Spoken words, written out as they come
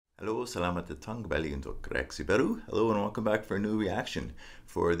Hello, salamat datang kembali untuk reaksi baru. Hello and welcome back for a new reaction.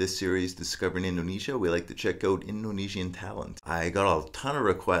 For this series, Discovering Indonesia, we like to check out Indonesian talent. I got a ton of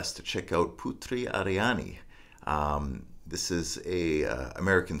requests to check out Putri Ariani. This is a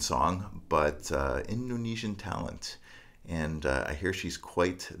American song, but Indonesian talent. And I hear she's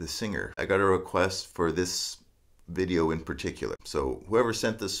quite the singer. I got a request for this video in particular. So whoever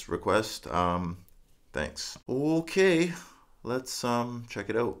sent this request, thanks. Okay, let's check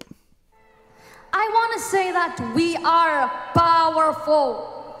it out. I want to say that we are powerful.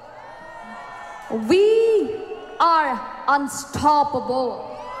 We are unstoppable.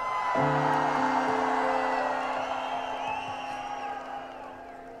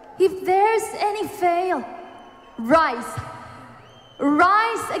 If there's any fail, rise.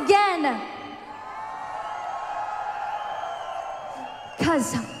 Rise again.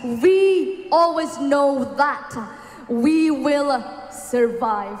 'Cause we always know that we will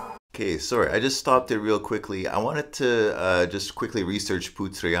survive. Okay, sorry, I just stopped it real quickly. I wanted to just quickly research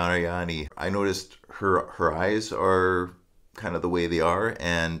Putri Ariani. I noticed her eyes are kind of the way they are,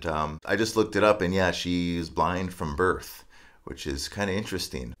 and I just looked it up, and yeah, she's blind from birth, which is kind of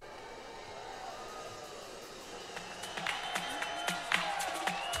interesting.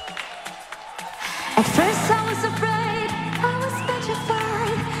 At first I was afraid, I was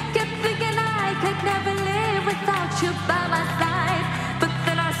petrified, kept thinking I could never live without you by my side. But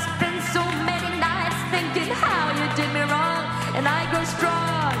then I spent so many nights thinking how you did me wrong, and I grow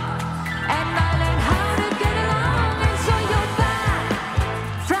strong, and I learned how to get along, and so you're back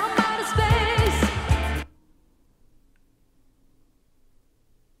from outer space.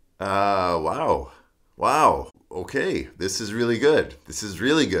 Wow. Wow. Okay, this is really good. This is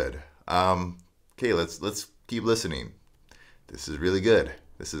really good. Okay, let's keep listening. This is really good.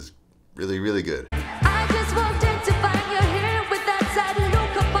 This is really, really good. I just walked in to find you here with that sad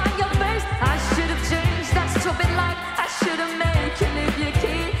look upon your face. I should have changed that stupid life. I should have made you leave your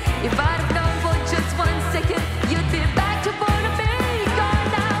key. If I'd have known for just 1 second, you'd be back to born to me. Go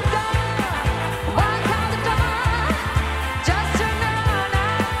now, go. Walk out the door. Just turn around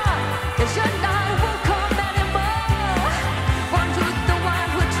now. 'Cause you're not welcome anymore. Weren't you the one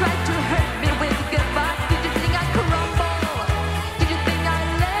who tried to hurt me with goodbye? Did you think I'd crumble? Did you think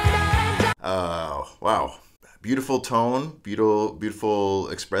I'd lay down and die? Wow. Beautiful tone, beautiful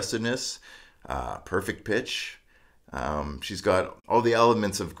expressiveness, perfect pitch. She's got all the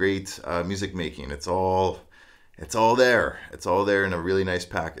elements of great music making. It's all there. It's all there in a really nice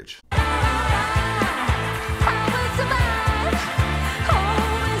package.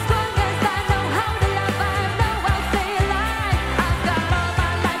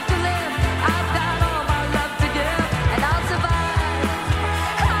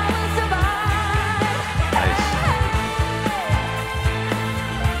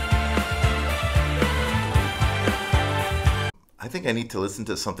 I think I need to listen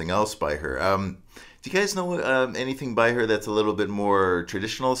to something else by her. Do you guys know anything by her that's a little bit more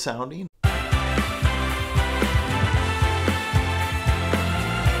traditional sounding?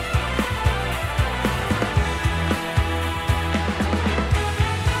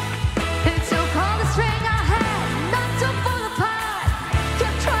 It took all the string I had not to fall apart.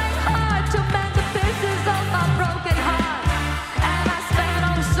 Kept trying hard to mend the pieces of my broken heart. And I spent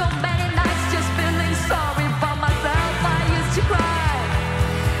on so many nights just feeling sorry for myself. I used to cry,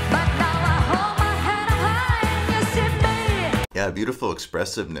 but now I hold my head up high and you see me. Yeah, beautiful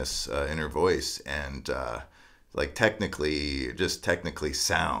expressiveness in her voice, and like technically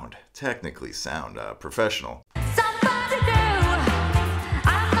sound, professional. Somebody new.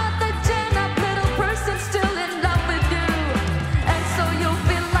 I'm not the gen-up little person still in love with you. And so you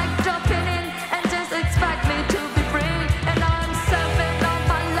feel like jumping in and just expect me to be free. And I'm serving all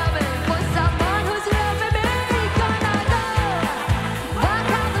my loving for someone who's loving me. Gonna go. Walk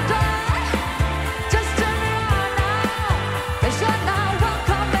out the door. Just turn around now. 'Cause you're not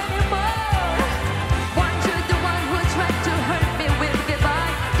welcome anymore. Weren't you the one who tried to hurt me with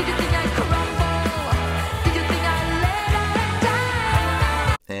goodbye? Did you think I'd crumble? Did you think I'd lay down and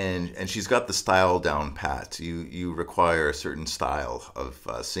die? And she's got the style down pat. You require a certain style of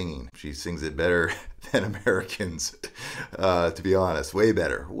singing. She sings it better than Americans, to be honest. Way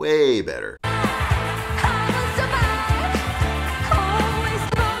better, way better. I will survive. Always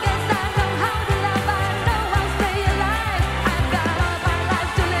strong as I know how to love. I know I'll stay alive. I've got all my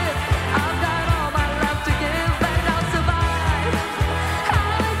life to live. I've got all my love to give, and I'll survive. I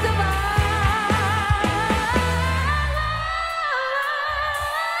will survive.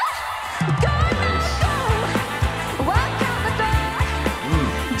 Go now, go. Walk out the door.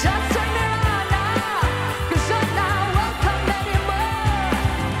 Just turn around now. 'Cause you're not welcome anymore.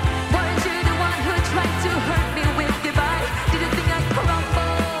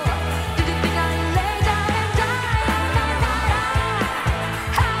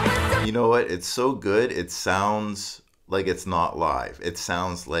 it's so good. It sounds like it's not live. It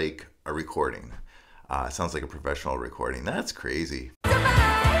sounds like a recording. It sounds like a professional recording. That's crazy.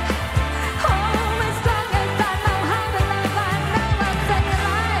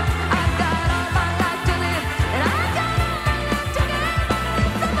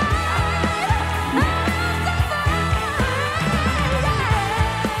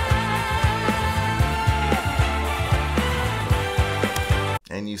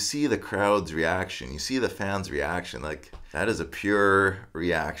 And you see the crowd's reaction, you see the fans' reaction, like that is a pure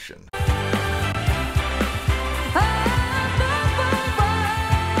reaction.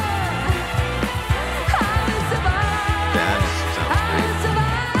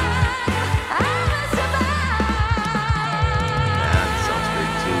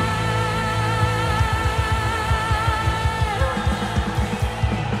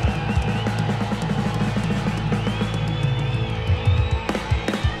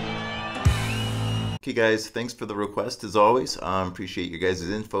 Okay guys, thanks for the request as always. Appreciate you guys'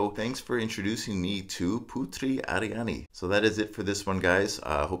 info. Thanks for introducing me to Putri Ariani. So that is it for this one guys.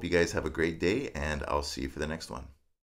 Hope you guys have a great day and I'll see you for the next one.